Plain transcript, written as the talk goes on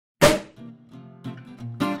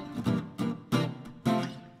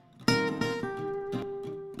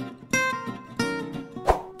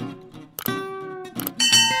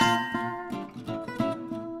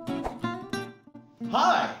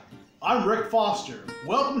I'm Rick Foster.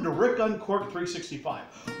 Welcome to Rick Uncorked 365.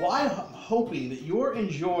 Well, I'm hoping that you're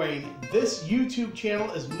enjoying this YouTube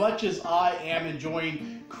channel as much as I am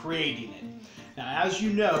enjoying creating it. Now, as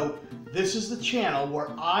you know, this is the channel where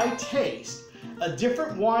I taste a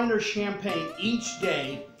different wine or champagne each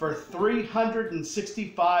day for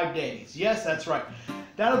 365 days. Yes, that's right.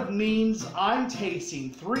 That means I'm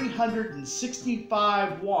tasting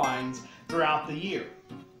 365 wines throughout the year.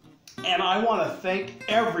 And I want to thank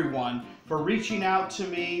everyone for reaching out to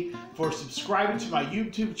me, for subscribing to my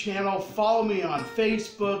YouTube channel. Follow me on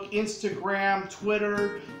Facebook, Instagram,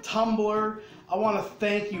 Twitter, Tumblr. I want to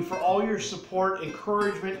thank you for all your support,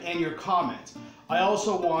 encouragement, and your comments. I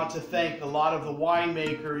also want to thank a lot of the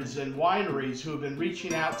winemakers and wineries who have been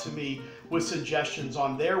reaching out to me with suggestions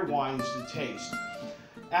on their wines to taste.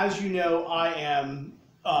 As you know, I am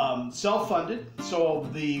self-funded, so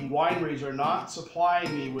the wineries are not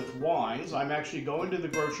supplying me with wines. I'm actually going to the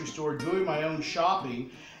grocery store, doing my own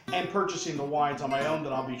shopping, and purchasing the wines on my own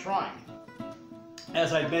that I'll be trying.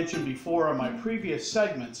 As I mentioned before on my previous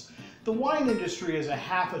segments, the wine industry is a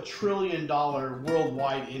 $500 billion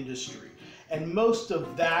worldwide industry, and most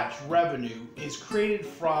of that revenue is created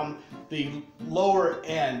from the lower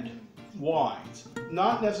end wines,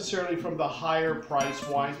 not necessarily from the higher priced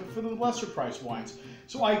wines, but from the lesser priced wines.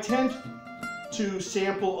 So I tend to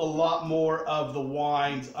sample a lot more of the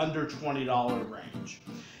wines under $20 range.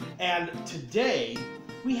 And today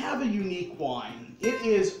we have a unique wine. It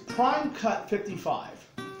is Prime Cut 55.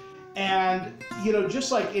 And you know,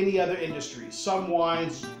 just like any other industry, some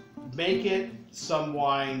wines make it, some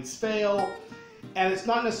wines fail. And it's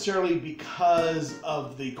not necessarily because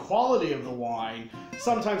of the quality of the wine.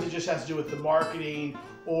 Sometimes it just has to do with the marketing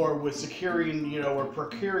or with securing, or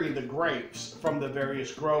procuring the grapes from the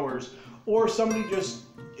various growers, or somebody just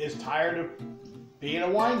is tired of being a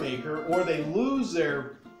winemaker, or they lose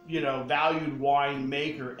their, valued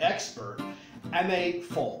winemaker expert and they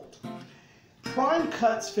fold. Prime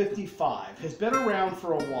Cuts 55 has been around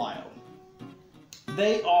for a while.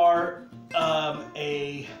 They are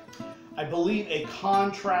I believe a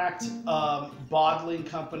contract bottling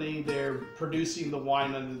company. They're producing the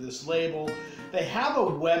wine under this label. They have a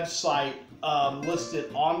website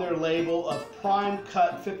listed on their label of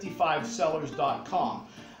primecut55cellars.com.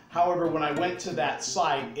 However, when I went to that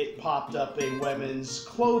site, it popped up a women's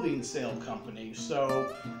clothing sale company.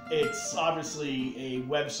 So it's obviously a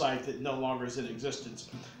website that no longer is in existence.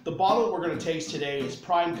 The bottle we're going to taste today is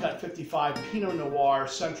Prime Cut 55 Pinot Noir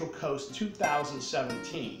Central Coast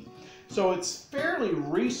 2017. So it's fairly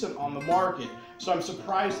recent on the market, so I'm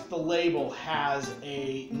surprised that the label has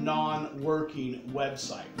a non-working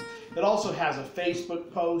website. It also has a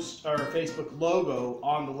Facebook post or a Facebook logo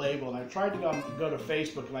on the label, and I tried to go to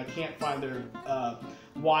Facebook and I can't find their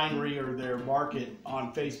winery or their market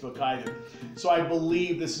on Facebook either. So I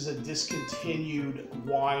believe this is a discontinued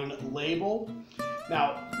wine label.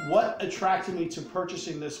 Now, what attracted me to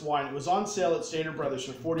purchasing this wine, it was on sale at Stater Brothers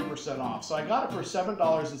for 40% off. So I got it for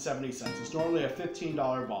 $7.70. It's normally a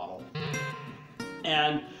 $15 bottle.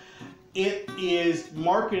 And it is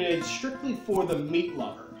marketed strictly for the meat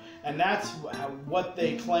lover. And that's what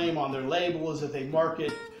they claim on their label, is that they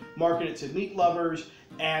market it to meat lovers,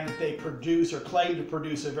 and they produce or claim to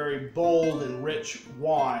produce a very bold and rich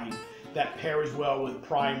wine that pairs well with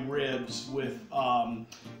prime ribs, with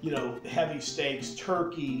heavy steaks,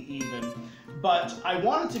 turkey even. But I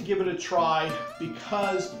wanted to give it a try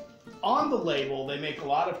because on the label they make a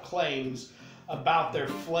lot of claims about their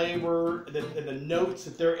flavor, the notes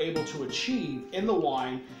that they're able to achieve in the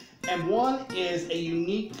wine. And one is a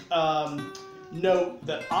unique note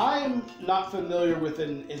that I'm not familiar with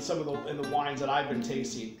in some of the wines that I've been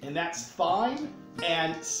tasting, and that's thyme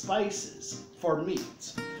and spices for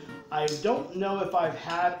meats. I don't know if I've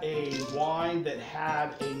had a wine that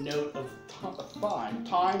had a note of thyme.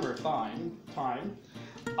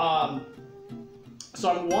 So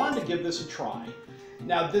I'm wanting to give this a try.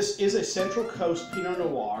 Now, this is a Central Coast Pinot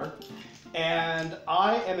Noir, and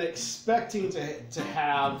I am expecting to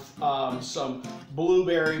have some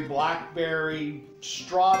blueberry, blackberry,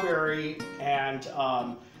 strawberry, and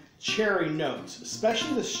cherry notes,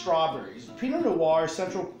 especially the strawberries. Pinot Noir,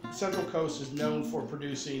 Central Coast is known for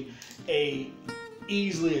producing a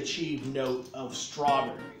easily achieved note of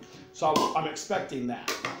strawberry. So I'm expecting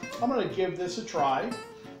that. I'm going to give this a try,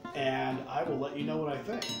 and I will let you know what I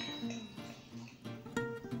think.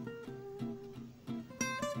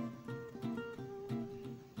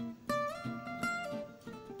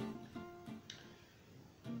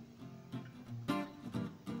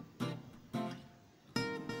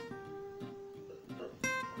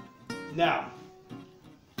 Now,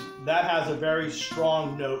 that has a very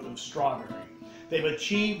strong note of strawberry. They've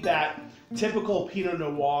achieved that typical Pinot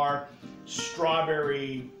Noir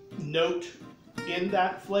strawberry note in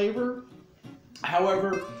that flavor.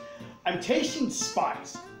 However, I'm tasting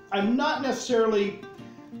spice. I wouldn't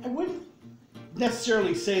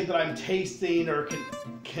necessarily say that I'm tasting or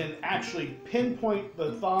can actually pinpoint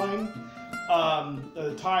the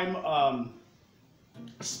thyme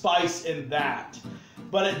spice in that,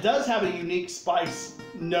 but it does have a unique spice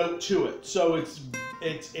note to it. So it's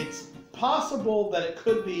possible that it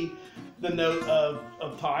could be the note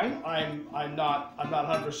of thyme. I'm not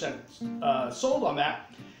 100% sold on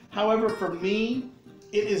that. However, for me,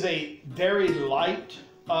 it is a very light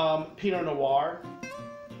Pinot Noir.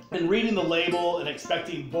 And reading the label and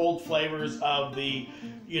expecting bold flavors of the,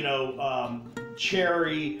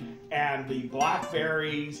 cherry and the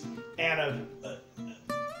blackberries and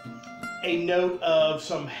a note of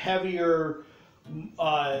some heavier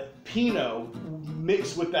Pinot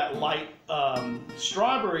mixed with that light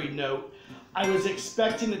strawberry note, I was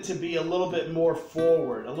expecting it to be a little bit more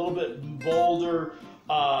forward, a little bit bolder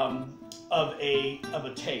of a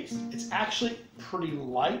taste. It's actually pretty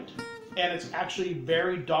light, and it's actually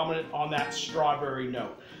very dominant on that strawberry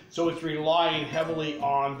note. So it's relying heavily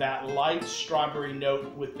on that light strawberry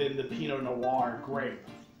note within the Pinot Noir grape.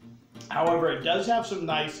 However, it does have some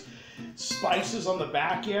nice spices on the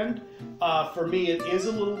back end. For me, it is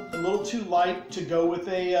a little too light to go with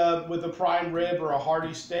a prime rib or a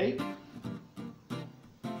hearty steak.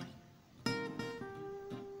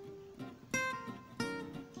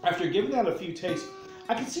 After giving that a few tastes,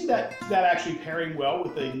 I can see that actually pairing well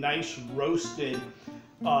with a nice roasted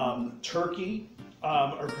turkey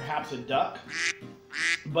or perhaps a duck.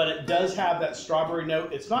 But it does have that strawberry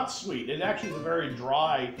note. It's not sweet. It actually is a very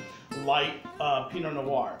dry, light Pinot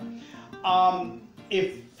Noir.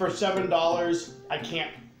 If for $7, I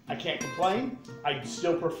can't complain. I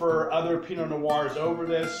still prefer other Pinot Noirs over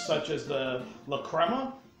this, such as the La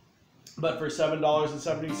Crema. But for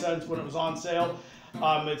 $7.70 when it was on sale,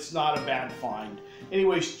 it's not a bad find.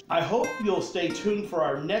 Anyways, I hope you'll stay tuned for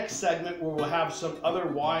our next segment where we'll have some other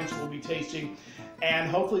wines we'll be tasting and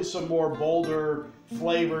hopefully some more bolder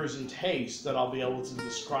flavors and tastes that I'll be able to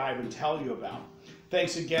describe and tell you about.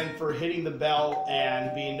 Thanks again for hitting the bell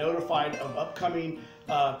and being notified of upcoming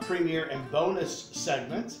premiere and bonus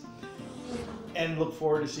segments, and look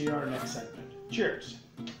forward to seeing you on our next segment. Cheers.